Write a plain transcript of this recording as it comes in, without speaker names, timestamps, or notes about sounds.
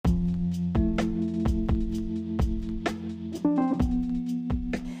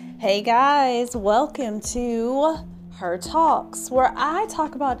Hey guys, welcome to Her Talks, where I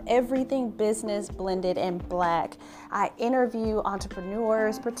talk about everything business blended and Black. I interview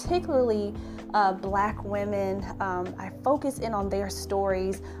entrepreneurs, particularly Black women. I focus in on their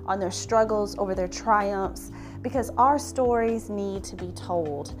stories, on their struggles, over their triumphs, because our stories need to be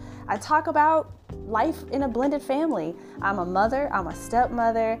told. I talk about life in a blended family. I'm a mother, I'm a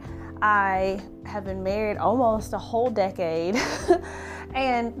stepmother. I have been married almost a whole decade.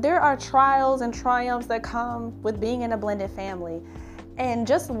 And there are trials and triumphs that come with being in a blended family and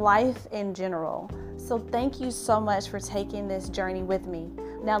just life in general. So thank you so much for taking this journey with me.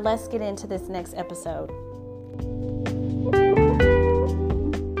 Now let's get into this next episode.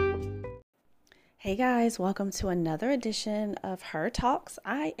 Hey guys, welcome to another edition of Her Talks.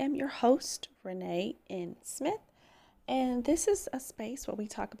 I am your host, Renee N. Smith. And this is a space where we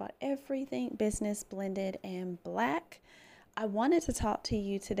talk about everything business blended and Black. I wanted to talk to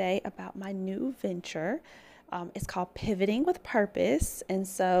you today about my new venture. It's called Pivoting with Purpose. And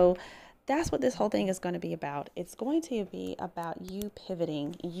so that's what this whole thing is going to be about. It's going to be about you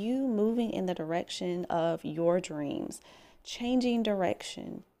pivoting, you moving in the direction of your dreams, changing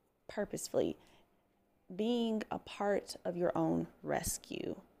direction purposefully, being a part of your own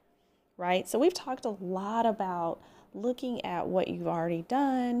rescue, right? So we've talked a lot about looking at what you've already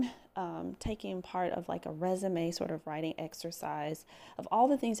done, taking part of like a resume sort of writing exercise of all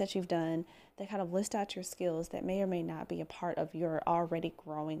the things that you've done that kind of list out your skills that may or may not be a part of your already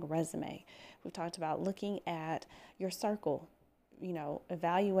growing resume. We've talked about looking at your circle,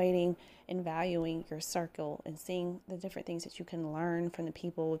 evaluating and valuing your circle and seeing the different things that you can learn from the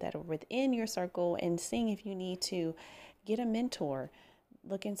people that are within your circle and seeing if you need to get a mentor.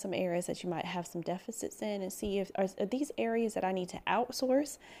 Look in some areas that you might have some deficits in and see if are these areas that I need to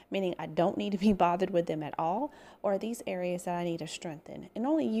outsource, meaning I don't need to be bothered with them at all, or are these areas that I need to strengthen? And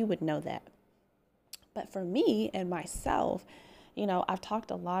only you would know that. But for me and myself, I've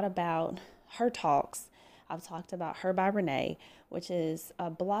talked a lot about Her Talks. I've talked about Her by Renee, which is a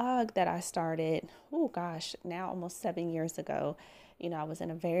blog that I started, now almost 7 years ago. I was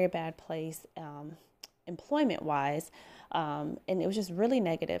in a very bad place employment wise. And it was just really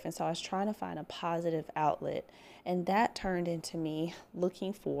negative. And so I was trying to find a positive outlet. And that turned into me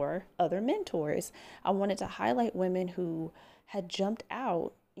looking for other mentors. I wanted to highlight women who had jumped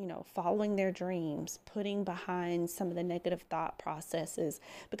out, following their dreams, putting behind some of the negative thought processes,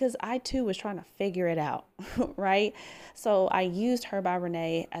 because I too was trying to figure it out, right? So I used Her by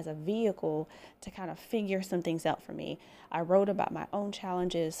Renee as a vehicle to kind of figure some things out for me. I wrote about my own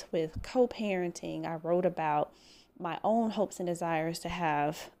challenges with co-parenting. I wrote about my own hopes and desires to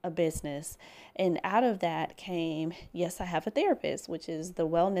have a business. And out of that came, Yes, I Have a Therapist, which is the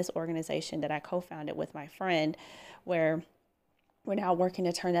wellness organization that I co-founded with my friend, where we're now working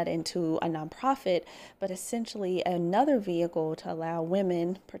to turn that into a nonprofit, but essentially another vehicle to allow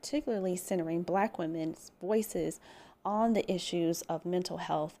women, particularly centering Black women's voices on the issues of mental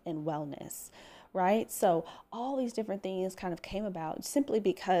health and wellness. Right? So all these different things kind of came about simply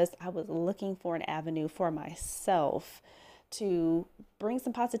because I was looking for an avenue for myself to bring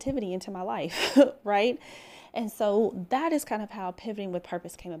some positivity into my life, right? And so that is kind of how Pivoting with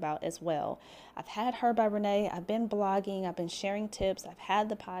Purpose came about as well. I've had Her by Renee. I've been blogging. I've been sharing tips. I've had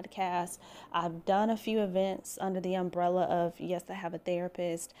the podcast. I've done a few events under the umbrella of Yes, I Have a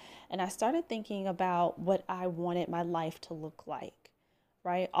Therapist. And I started thinking about what I wanted my life to look like.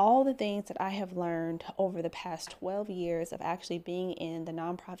 Right? All the things that I have learned over the past 12 years of actually being in the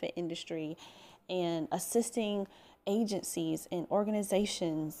nonprofit industry and assisting agencies and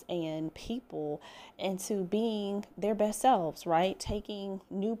organizations and people into being their best selves, right? Taking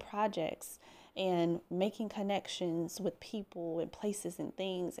new projects and making connections with people and places and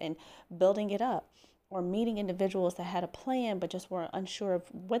things and building it up, or meeting individuals that had a plan but just were unsure of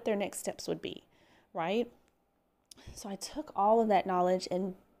what their next steps would be, right? So I took all of that knowledge,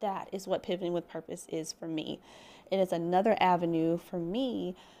 and that is what Pivoting with Purpose is for me. It is another avenue for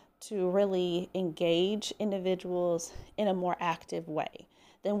me to really engage individuals in a more active way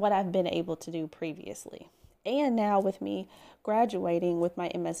than what I've been able to do previously. And now with me graduating with my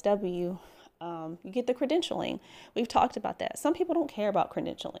MSW, you get the credentialing. We've talked about that. Some people don't care about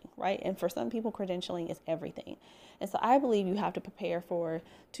credentialing, right? And for some people, credentialing is everything. And so I believe you have to prepare for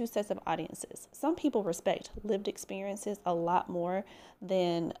two sets of audiences. Some people respect lived experiences a lot more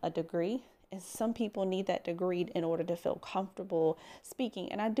than a degree. And some people need that degree in order to feel comfortable speaking.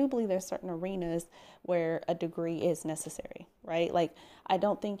 And I do believe there's certain arenas where a degree is necessary, right? Like, I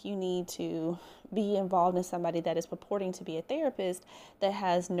don't think you need to be involved in somebody that is purporting to be a therapist that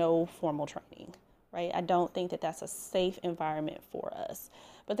has no formal training, right? I don't think that that's a safe environment for us.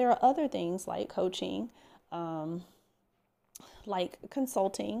 But there are other things like coaching, like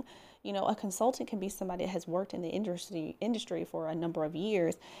consulting. You know, a consultant can be somebody that has worked in the industry for a number of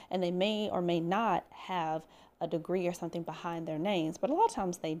years, and they may or may not have a degree or something behind their names, but a lot of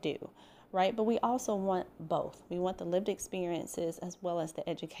times they do, right? But we also want both. We want the lived experiences as well as the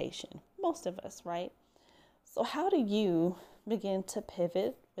education, most of us, right? So how do you begin to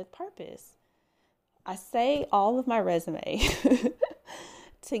pivot with purpose? I say all of my resume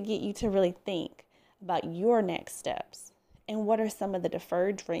to get you to really think about your next steps and what are some of the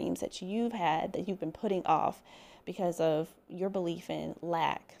deferred dreams that you've had that you've been putting off because of your belief in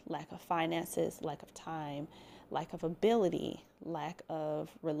lack of finances, lack of time, lack of ability, lack of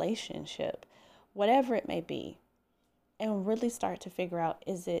relationship, whatever it may be. And really start to figure out,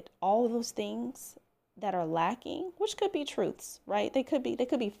 is it all of those things that are lacking, which could be truths, right? They could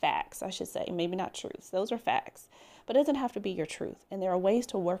be facts, I should say, maybe not truths. Those are facts, but it doesn't have to be your truth. And there are ways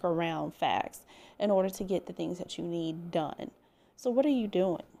to work around facts in order to get the things that you need done. So what are you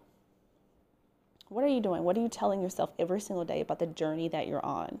doing? What are you doing? What are you telling yourself every single day about the journey that you're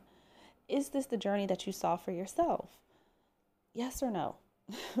on? Is this the journey that you saw for yourself? Yes or no?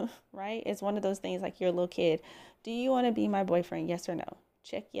 Right? It's one of those things like you're a little kid. Do you want to be my boyfriend? Yes or no?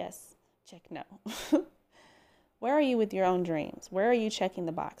 Check yes, check no. Where are you with your own dreams? Where are you checking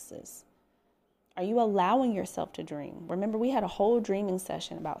the boxes? Are you allowing yourself to dream? Remember, we had a whole dreaming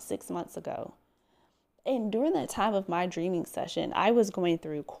session about 6 months ago. And during that time of my dreaming session, I was going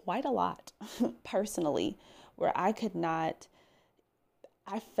through quite a lot personally, where I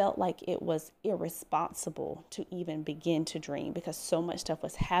felt like it was irresponsible to even begin to dream because so much stuff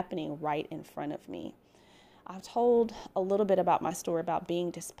was happening right in front of me. I've told a little bit about my story about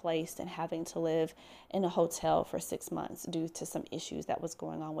being displaced and having to live in a hotel for 6 months due to some issues that was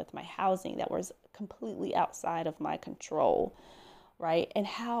going on with my housing that was completely outside of my control, right? And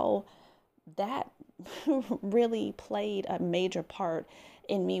how that really played a major part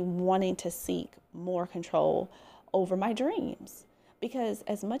in me wanting to seek more control over my dreams. Because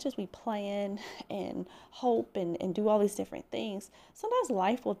as much as we plan and hope and do all these different things, sometimes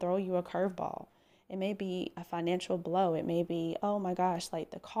life will throw you a curveball. It may be a financial blow. It may be, oh my gosh, like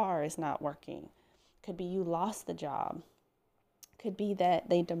the car is not working. Could be you lost the job. Could be that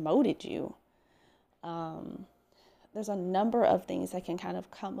they demoted you. There's a number of things that can kind of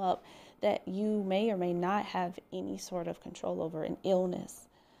come up that you may or may not have any sort of control over. An illness,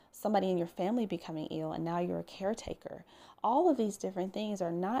 somebody in your family becoming ill, and now you're a caretaker. All of these different things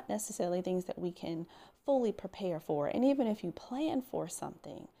are not necessarily things that we can fully prepare for. And even if you plan for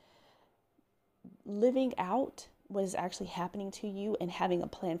something, living out what is actually happening to you and having a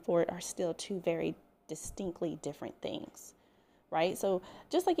plan for it are still two very distinctly different things, right? So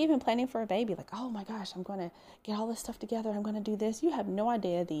just like even planning for a baby, like, oh my gosh, I'm going to get all this stuff together. I'm going to do this. You have no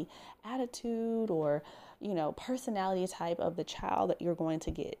idea the attitude or, personality type of the child that you're going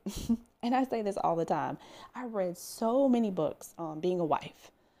to get. And I say this all the time. I read so many books on being a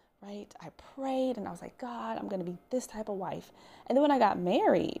wife, right? I prayed and I was like, God, I'm going to be this type of wife. And then when I got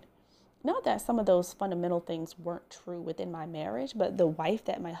married, not that some of those fundamental things weren't true within my marriage, but the wife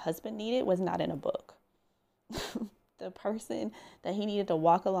that my husband needed was not in a book. The person that he needed to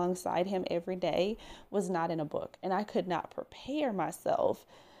walk alongside him every day was not in a book. And I could not prepare myself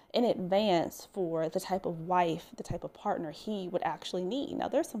in advance for the type of wife, the type of partner he would actually need. Now,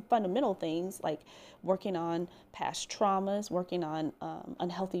 there's some fundamental things like working on past traumas, working on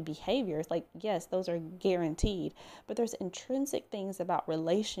unhealthy behaviors. Like, yes, those are guaranteed. But there's intrinsic things about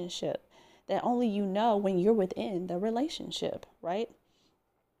relationship that only you know when you're within the relationship, right?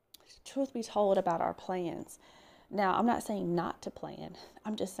 Truth be told about our plans. Now, I'm not saying not to plan.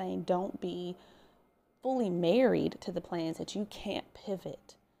 I'm just saying don't be fully married to the plans that you can't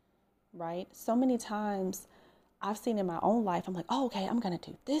pivot, right? So many times I've seen in my own life, I'm like, oh, okay, I'm going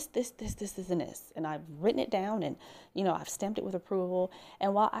to do this, and this. And I've written it down and, I've stamped it with approval.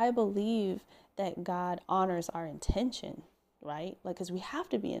 And while I believe that God honors our intention, right? Like, because we have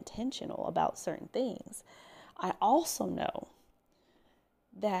to be intentional about certain things. I also know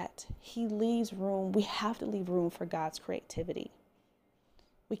that he leaves room. We have to leave room for God's creativity.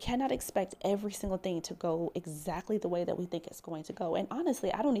 We cannot expect every single thing to go exactly the way that we think it's going to go. And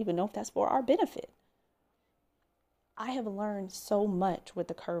honestly, I don't even know if that's for our benefit. I have learned so much with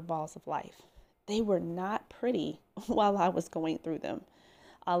the curveballs of life. They were not pretty while I was going through them.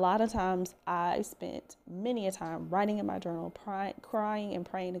 A lot of times I spent many a time writing in my journal, crying and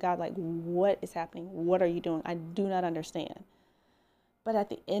praying to God, like, what is happening? What are you doing? I do not understand. But at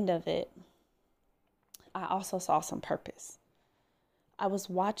the end of it, I also saw some purpose. I was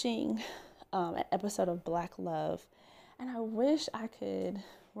watching an episode of Black Love, and I wish I could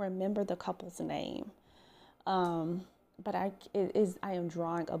remember the couple's name. But I am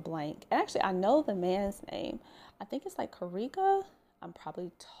drawing a blank. And actually, I know the man's name. I think it's like Karika. I'm probably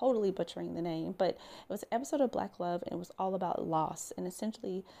totally butchering the name, but it was an episode of Black Love, and it was all about loss. And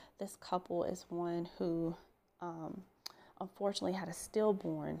essentially, this couple is one who, unfortunately, had a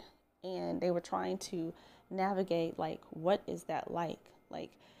stillborn, and they were trying to navigate, like, what is that like?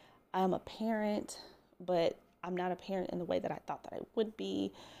 Like, I'm a parent, but I'm not a parent in the way that I thought that I would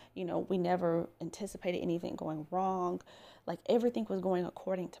be. You know, we never anticipated anything going wrong. Like, everything was going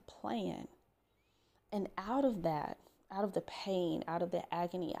according to plan. And out of that, out of the pain, out of the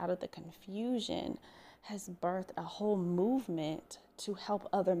agony, out of the confusion, has birthed a whole movement to help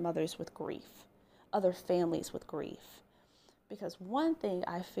other mothers with grief, other families with grief. Because one thing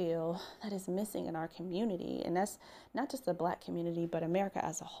I feel that is missing in our community, and that's not just the Black community, but America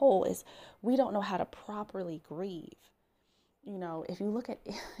as a whole, is we don't know how to properly grieve. You know, if you look at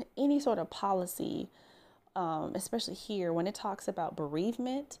any sort of policy, especially here, when it talks about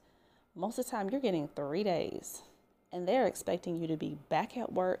bereavement, most of the time you're getting 3 days, and they're expecting you to be back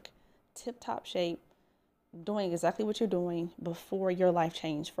at work, tip-top shape, doing exactly what you're doing before your life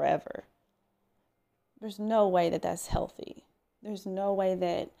changed forever. There's no way that that's healthy. There's no way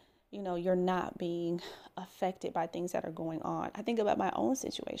that, you know, you're not being affected by things that are going on. I think about my own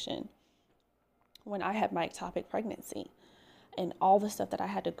situation when I had my ectopic pregnancy and all the stuff that I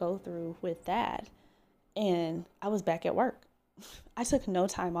had to go through with that. And I was back at work. I took no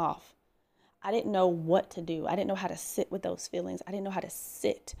time off. I didn't know what to do. I didn't know how to sit with those feelings. I didn't know how to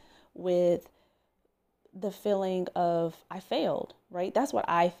sit with the feeling of I failed, right? That's what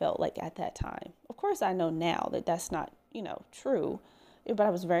I felt like at that time. Of course, I know now that that's not, you know, true, but I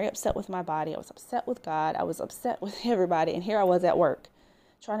was very upset with my body. I was upset with God. I was upset with everybody. And here I was at work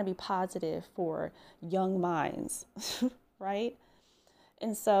trying to be positive for young minds, right?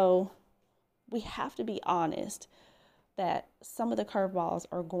 And so we have to be honest that some of the curveballs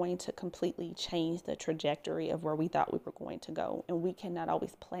are going to completely change the trajectory of where we thought we were going to go. And we cannot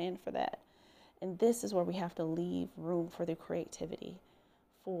always plan for that. And this is where we have to leave room for the creativity,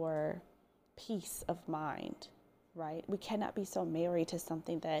 for peace of mind, right? We cannot be so married to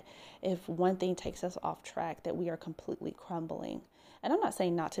something that if one thing takes us off track, that we are completely crumbling. And I'm not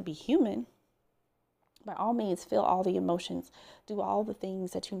saying not to be human. By all means, feel all the emotions, do all the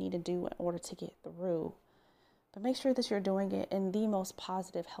things that you need to do in order to get through. But make sure that you're doing it in the most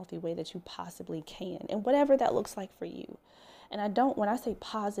positive, healthy way that you possibly can, and whatever that looks like for you. And when I say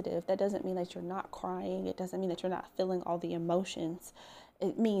positive, that doesn't mean that you're not crying. It doesn't mean that you're not feeling all the emotions.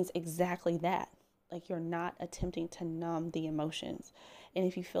 It means exactly that. Like, you're not attempting to numb the emotions. And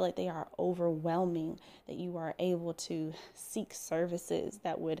if you feel like they are overwhelming, that you are able to seek services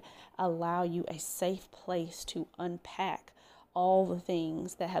that would allow you a safe place to unpack all the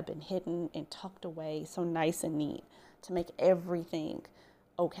things that have been hidden and tucked away so nice and neat to make everything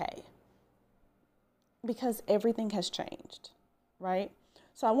okay. Because everything has changed, right?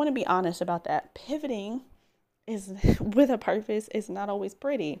 So I want to be honest about that. Pivoting is with a purpose is not always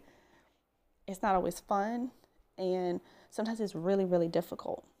pretty. It's not always fun, and sometimes it's really, really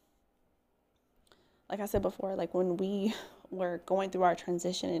difficult. Like I said before, like when we were going through our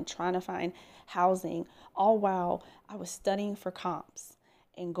transition and trying to find housing, all while I was studying for comps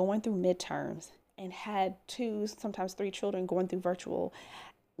and going through midterms and had 2, sometimes 3 children going through virtual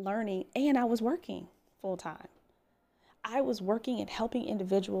learning, and I was working full time. I was working and helping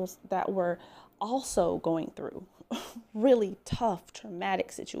individuals that were also going through really tough,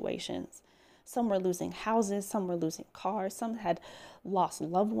 traumatic situations. Some were losing houses, some were losing cars, some had lost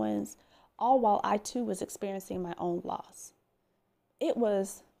loved ones, all while I too was experiencing my own loss. It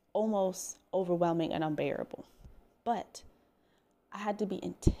was almost overwhelming and unbearable, but I had to be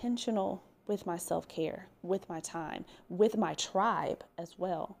intentional with my self-care, with my time, with my tribe as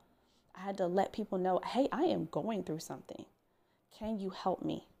well. I had to let people know, hey, I am going through something. Can you help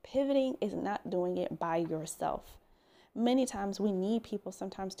me? Pivoting is not doing it by yourself. Many times we need people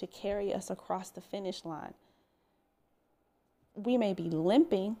sometimes to carry us across the finish line. We may be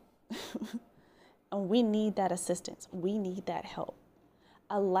limping and we need that assistance. We need that help.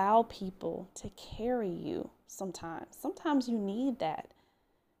 Allow people to carry you sometimes. Sometimes you need that.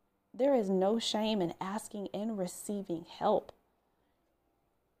 There is no shame in asking and receiving help.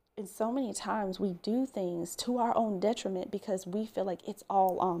 And so many times we do things to our own detriment because we feel like it's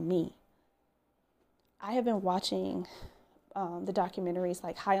all on me. I have been watching the documentaries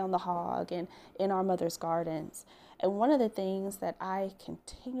like High on the Hog and In Our Mother's Gardens. And one of the things that I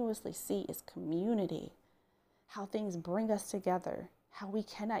continuously see is community, how things bring us together. how we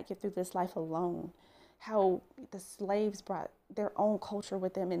cannot get through this life alone, how the slaves brought their own culture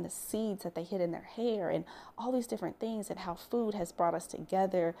with them and the seeds that they hid in their hair and all these different things, and how food has brought us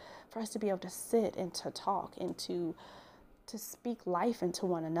together for us to be able to sit and to talk and to speak life into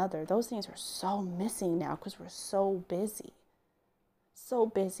one another. Those things are so missing now because we're so busy. So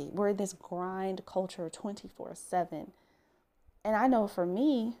busy. We're in this grind culture 24/7. And I know for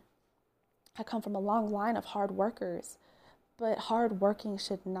me, I come from a long line of hard workers, but hard working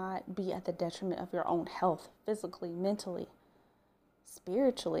should not be at the detriment of your own health, physically, mentally,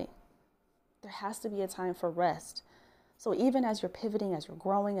 spiritually. There has to be a time for rest. So even as you're pivoting, as you're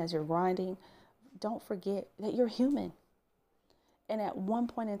growing, as you're grinding, don't forget that you're human. And at one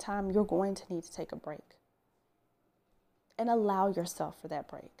point in time, you're going to need to take a break and allow yourself for that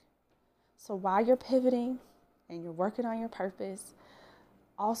break. So while you're pivoting and you're working on your purpose,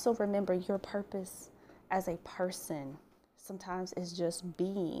 also remember your purpose as a person sometimes is just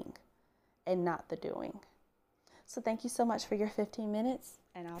being and not the doing. So thank you so much for your 15 minutes,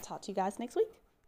 and I'll talk to you guys next week.